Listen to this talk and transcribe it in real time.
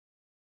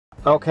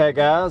Okay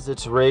guys,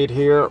 it's Reed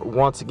here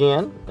once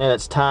again, and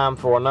it's time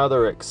for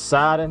another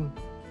exciting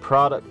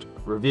product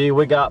review.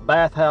 We got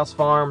Bolthouse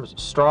Farms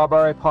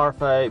Strawberry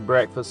Parfait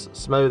Breakfast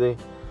Smoothie.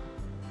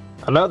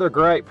 Another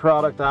great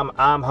product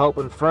I'm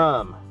hoping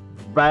from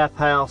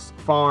Bolthouse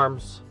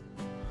Farms.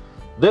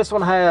 This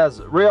one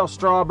has real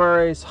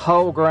strawberries,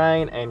 whole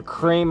grain, and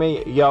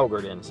creamy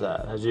yogurt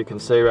inside, as you can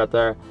see right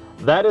there.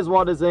 That is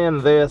what is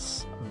in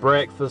this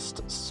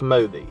breakfast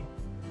smoothie.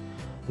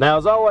 Now,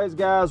 as always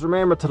guys,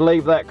 remember to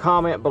leave that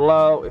comment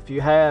below if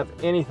you have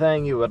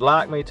anything you would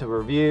like me to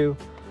review,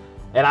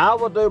 and I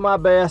will do my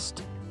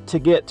best to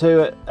get to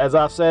it. As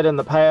I've said in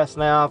the past,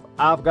 now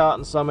I've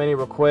gotten so many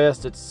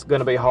requests, it's going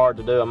to be hard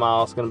to do them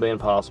all. It's going to be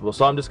impossible,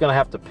 so I'm just going to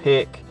have to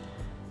pick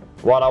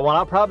what I want.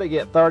 I'll probably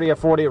get 30 or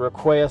 40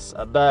 requests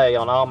a day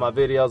on all my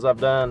videos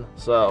I've done,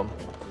 so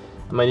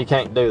I mean, you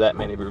can't do that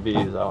many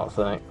reviews, I don't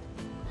think.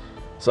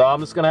 So I'm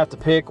just going to have to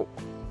pick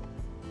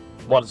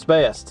what's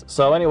best.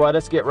 So anyway,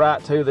 let's get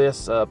right to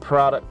this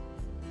product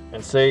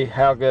and see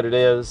how good it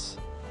is.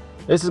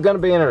 This is going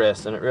to be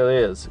interesting, it really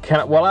is.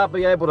 Will I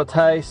be able to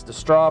taste the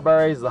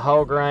strawberries, the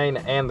whole grain,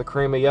 and the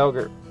creamy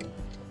yogurt?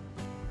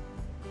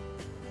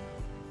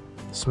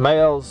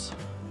 Smells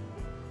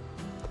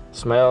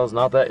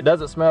not that, it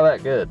doesn't smell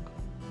that good.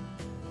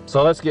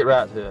 So let's get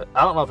right to it.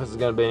 I don't know if this is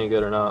going to be any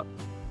good or not.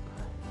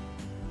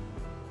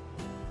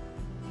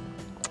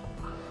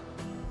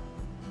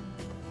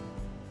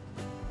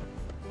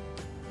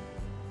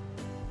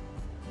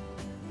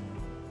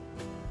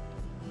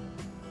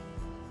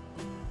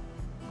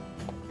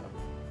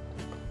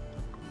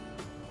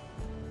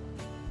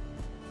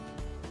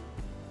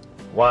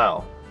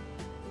 Wow.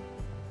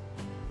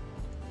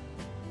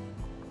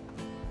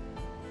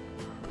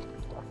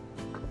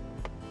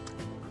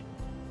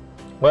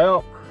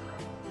 Well,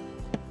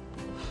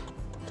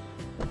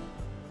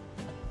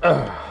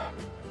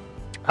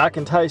 I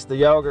can taste the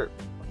yogurt,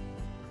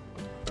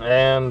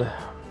 and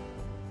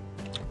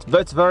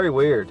that's very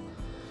weird.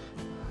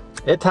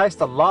 It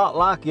tastes a lot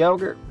like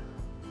yogurt,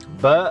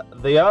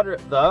 but the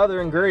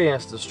other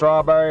ingredients, the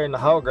strawberry and the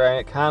whole grain,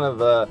 it kind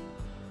of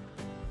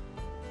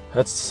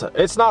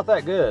it's not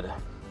that good.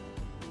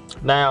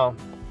 Now,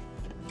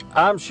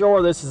 I'm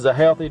sure this is a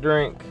healthy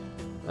drink.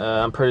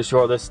 I'm pretty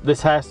sure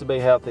this has to be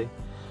healthy,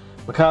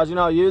 because you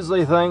know,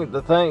 usually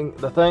the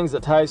things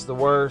that taste the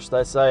worst,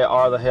 they say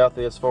are the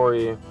healthiest for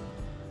you.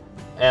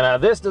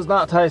 And this does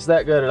not taste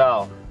that good at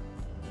all.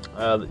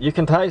 You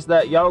can taste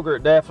that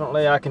yogurt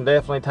definitely. I can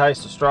definitely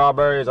taste the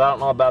strawberries. I don't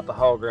know about the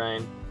whole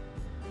grain,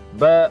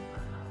 but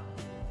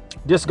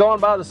just going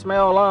by the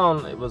smell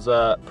alone, it was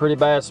a pretty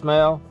bad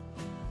smell.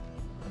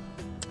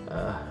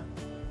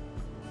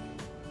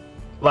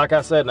 Like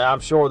I said, now I'm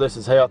sure this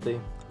is healthy,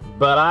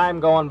 but I'm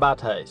going by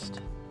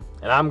taste,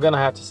 and I'm gonna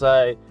have to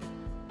say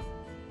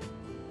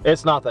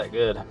it's not that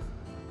good.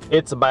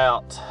 It's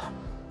about,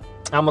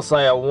 I'm gonna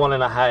say, a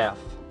 1.5.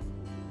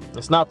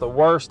 It's not the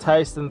worst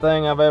tasting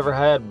thing I've ever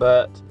had,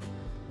 but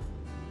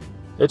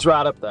it's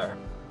right up there.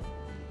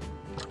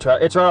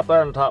 It's right up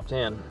there in the top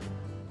 10.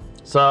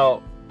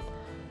 So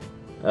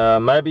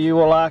maybe you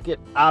will like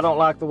it. I don't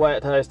like the way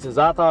it tastes.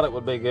 I thought it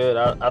would be good.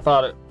 I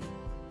thought it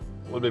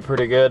would be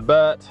pretty good,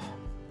 but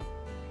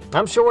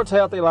I'm sure it's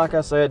healthy. Like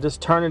I said,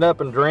 just turn it up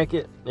and drink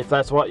it if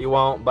that's what you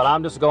want, but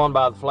I'm just going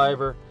by the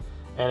flavor,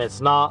 and it's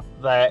not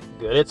that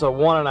good. It's a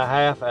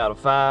 1.5 out of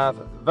 5.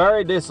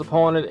 Very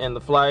disappointed in the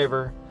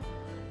flavor,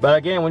 but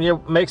again, when you're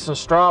mixing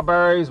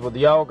strawberries with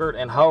yogurt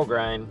and whole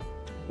grain,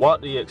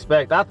 what do you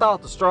expect? I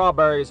thought the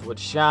strawberries would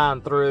shine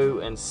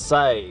through and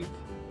save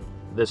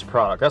this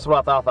product. That's what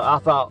I thought. I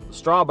thought the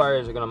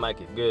strawberries are going to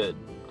make it good,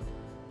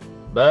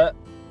 but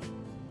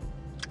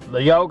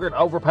the yogurt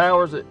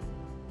overpowers it,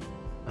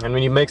 and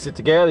when you mix it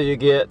together, you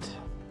get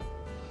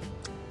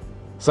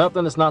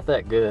something that's not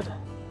that good.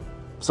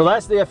 So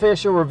that's the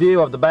official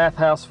review of the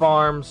Bolthouse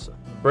Farms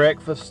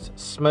Breakfast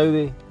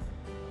Smoothie.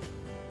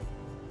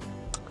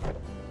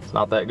 It's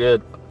not that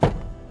good.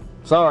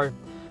 Sorry.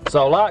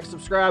 So like,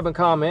 subscribe, and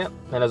comment.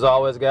 And as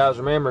always guys,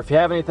 remember, if you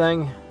have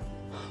anything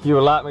you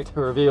would like me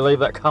to review, leave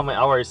that comment.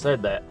 I already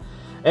said that.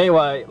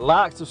 Anyway,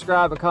 like,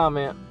 subscribe, and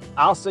comment.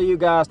 I'll see you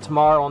guys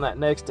tomorrow on that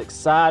next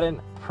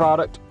exciting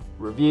product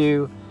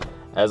review.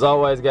 As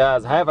always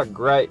guys, have a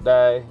great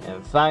day,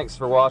 and thanks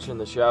for watching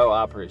the show.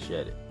 I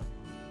appreciate it.